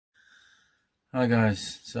Hi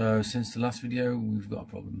guys, so since the last video we've got a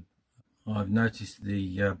problem. I've noticed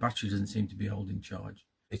the battery doesn't seem to be holding charge.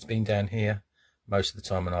 It's been down here most of the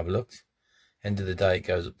time when I've looked. End of the day it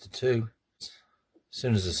goes up to 2. As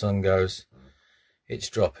soon as the sun goes it's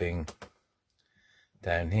dropping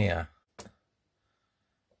down here.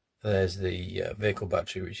 There's the vehicle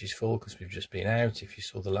battery which is full because we've just been out, if you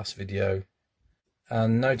saw the last video.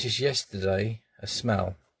 And noticed yesterday a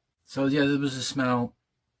smell. So yeah, there was a smell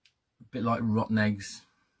a bit like rotten eggs,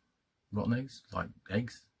 like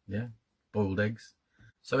eggs, yeah, boiled eggs.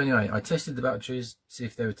 So anyway, I tested the batteries, see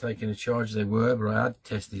if they were taking a charge. They were, but I had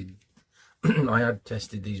tested I had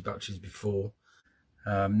tested these batteries before.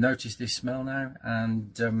 Notice this smell now,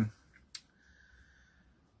 and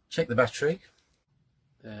check the battery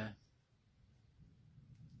there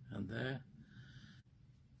and there.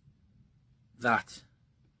 That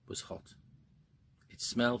was hot. It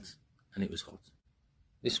smelt and it was hot.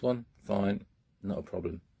 This one, fine, not a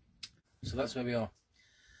problem. So that's where we are.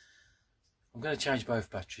 I'm going to change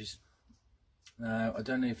both batteries. Now, I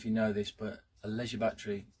don't know if you know this, but a leisure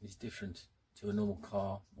battery is different to a normal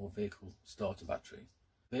car or vehicle starter battery.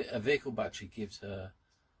 A vehicle battery gives a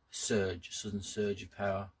surge, a sudden surge of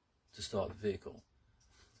power to start the vehicle,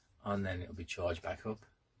 and then it'll be charged back up,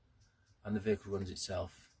 and the vehicle runs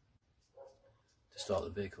itself to start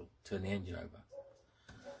the vehicle, turn the engine over.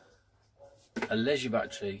 A leisure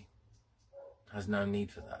battery has no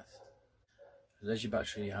need for that. A leisure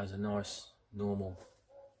battery has a nice, normal,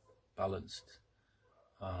 balanced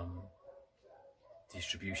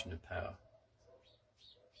distribution of power,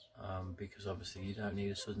 because obviously you don't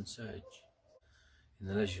need a sudden surge in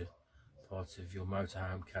the leisure part of your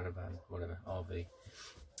motorhome, caravan, whatever, RV.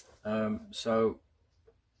 So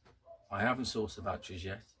I haven't sourced the batteries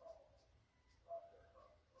yet.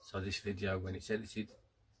 So this video, when it's edited,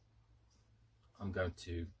 I'm going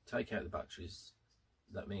to take out the batteries.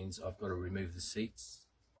 That means I've got to remove the seats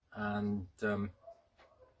and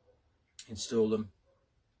install them,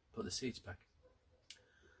 put the seats back.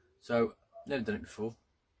 So, never done it before.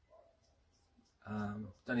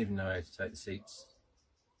 Don't even know how to take the seats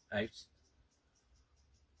out,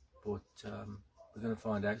 but we're going to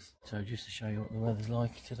find out. So just to show you what the weather's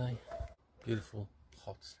like today, beautiful,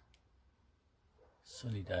 hot,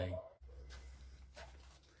 sunny day.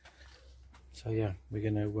 So yeah, we're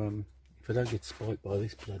going to, if I don't get spiked by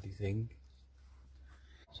this bloody thing.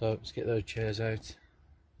 So let's get those chairs out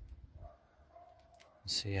and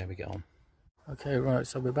see how we get on. Okay, right,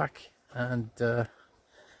 so we're back, and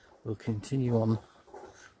we'll continue on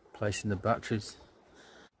placing the batteries.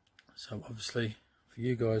 So obviously for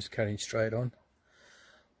you guys carrying straight on,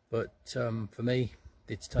 but for me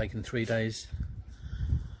it's taken 3 days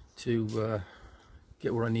to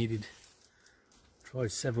get what I needed.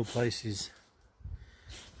 Tried several places.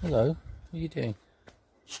 Hello, what are you doing?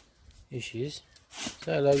 Here she is.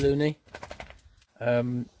 Say hello, Looney.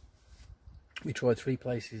 We tried 3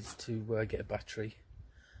 places to get a battery,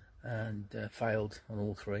 and failed on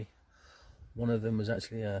all 3. One of them was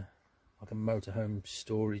actually like a motorhome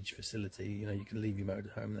storage facility. You know, you can leave your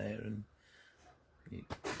motorhome there, and I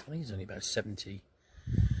think it's only about 70.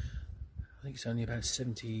 I think it's only about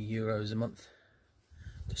 €70 a month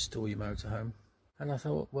to store your motorhome. And I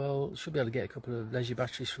thought, well, should be able to get a couple of leisure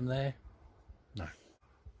batteries from there. No.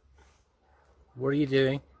 What are you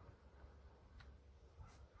doing?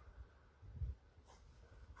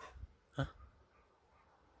 Huh?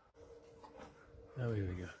 Oh, here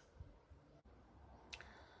we go.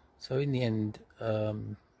 So in the end,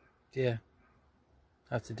 yeah,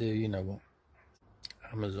 I have to do, you know what,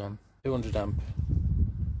 Amazon, 200 amp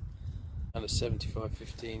and a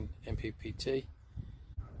 7515 MPPT.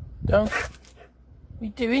 Don't. What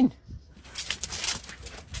are you doing?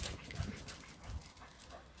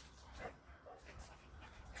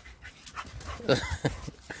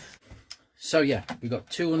 So yeah, we got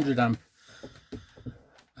 200 amp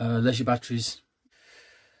leisure batteries.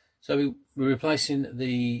 So we're replacing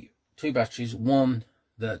the 2 batteries, one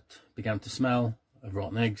that began to smell of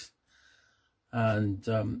rotten eggs and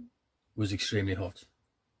was extremely hot.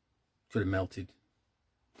 Could have melted.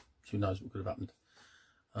 Who knows what could have happened.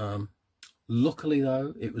 Luckily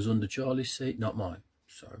though, it was under Charlie's seat, not mine.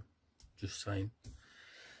 So, just saying.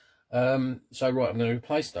 So right, I'm going to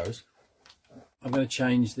replace those. I'm going to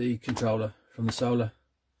change the controller from the solar.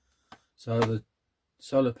 So the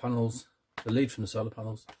solar panels, the lead from the solar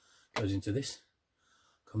panels goes into this,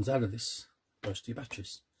 comes out of this, goes to your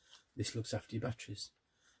batteries. This looks after your batteries.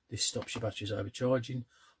 This stops your batteries overcharging.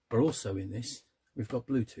 But also in this, we've got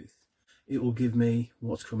Bluetooth. It will give me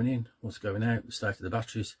what's coming in, what's going out, the state of the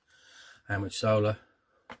batteries, how much solar,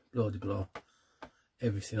 blah de blah,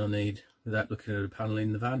 everything I need without looking at a panel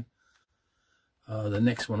in the van. The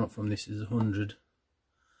next one up from this is 100,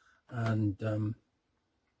 and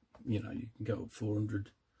you know, you can go up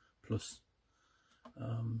 400 plus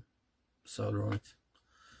solar on it,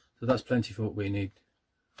 so that's plenty for what we need.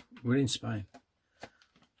 We're in Spain.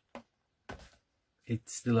 It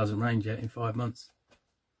still hasn't rained yet in 5 months.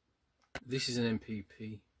 This is an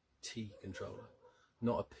MPPT controller,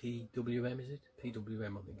 not a PWM, is it?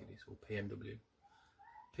 PWM I think it is, or PMW.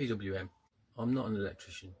 PWM. I'm not an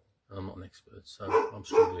electrician, I'm not an expert, so I'm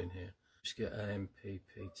struggling here. Just get an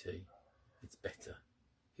MPPT. It's better,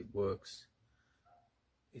 it works,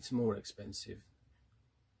 it's more expensive,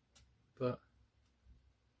 but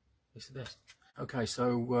it's the best. Okay,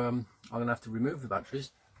 so I'm going to have to remove the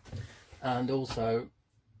batteries and also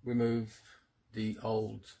remove the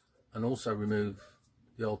old,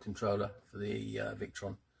 controller for the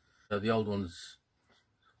Victron. So the old one's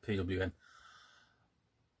PWM.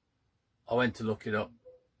 I went to look it up,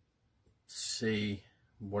 see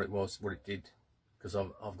what it was, what it did, because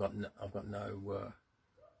I've got no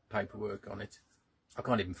paperwork on it. I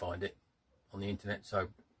can't even find it on the internet, so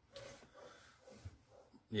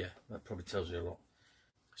yeah, that probably tells you a lot.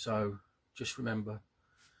 So just remember,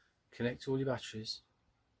 connect all your batteries,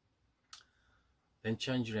 then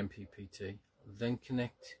change your MPPT, then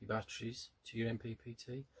connect your batteries to your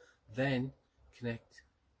MPPT, then connect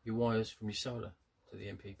your wires from your solar to the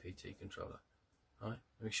MPPT controller. Right?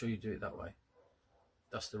 Make sure you do it that way.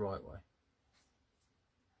 That's the right way.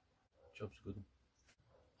 Job's a good one.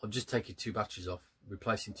 I'll just take 2 batteries off,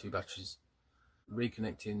 replacing 2 batteries,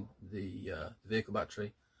 reconnecting the vehicle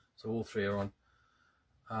battery, so all 3 are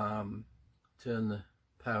on. Turn the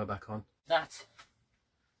power back on. That,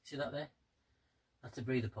 see that there? That's a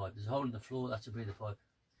breather pipe. There's a hole in the floor, that's a breather pipe.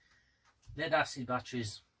 Lead acid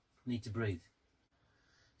batteries need to breathe,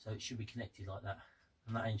 so it should be connected like that,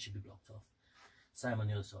 and that end should be blocked off. Same on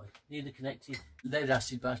the other side. Neither connected. Lead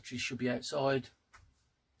acid batteries should be outside,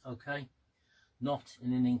 okay, not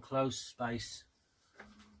in an enclosed space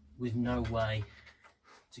with no way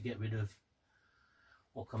to get rid of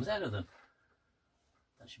what comes out of them.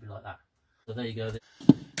 That should be like that. So there you go.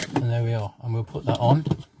 And there we are, and we'll put that on.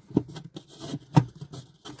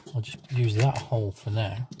 I'll just use that hole for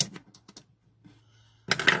now.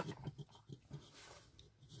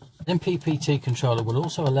 MPPT controller will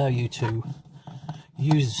also allow you to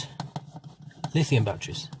use lithium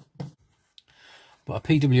batteries, but a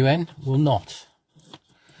PWM will not.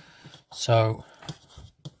 So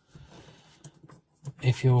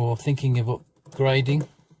if you're thinking of upgrading,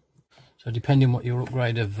 so depending on what your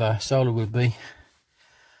upgrade of solar will be,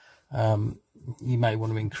 you may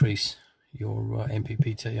want to increase your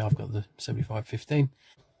MPPT. I've got the 7515,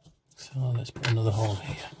 so let's put another hole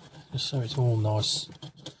here just so it's all nice.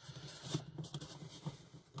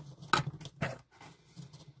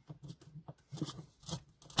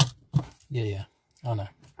 Yeah, I know,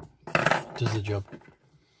 does the job.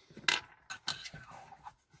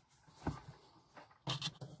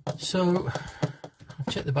 So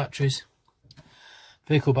I've checked the batteries,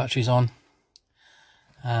 vehicle batteries on,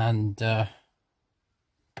 and we're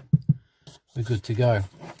good to go.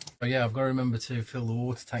 But yeah, I've got to remember to fill the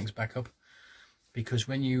water tanks back up, because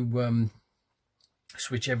when you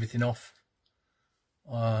switch everything off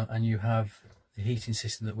and you have the heating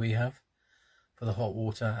system that we have for the hot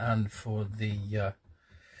water and for the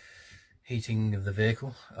heating of the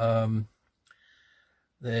vehicle,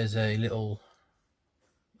 there's a little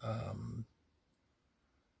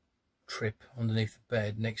trip underneath the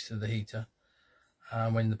bed next to the heater,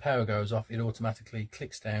 and when the power goes off, it automatically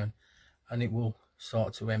clicks down and it will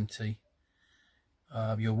start to empty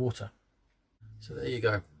your water. So there you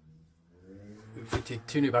go. We've fitted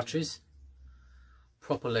 2 new batteries,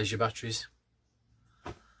 proper leisure batteries,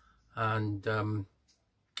 and an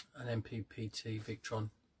MPPT Victron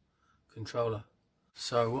controller.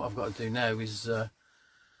 So what I've got to do now is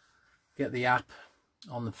get the app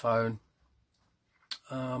on the phone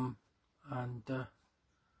and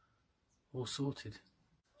all sorted.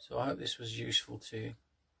 So I hope this was useful to you.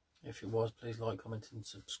 If it was, please like, comment and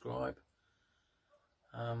subscribe,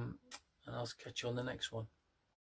 and I'll catch you on the next one.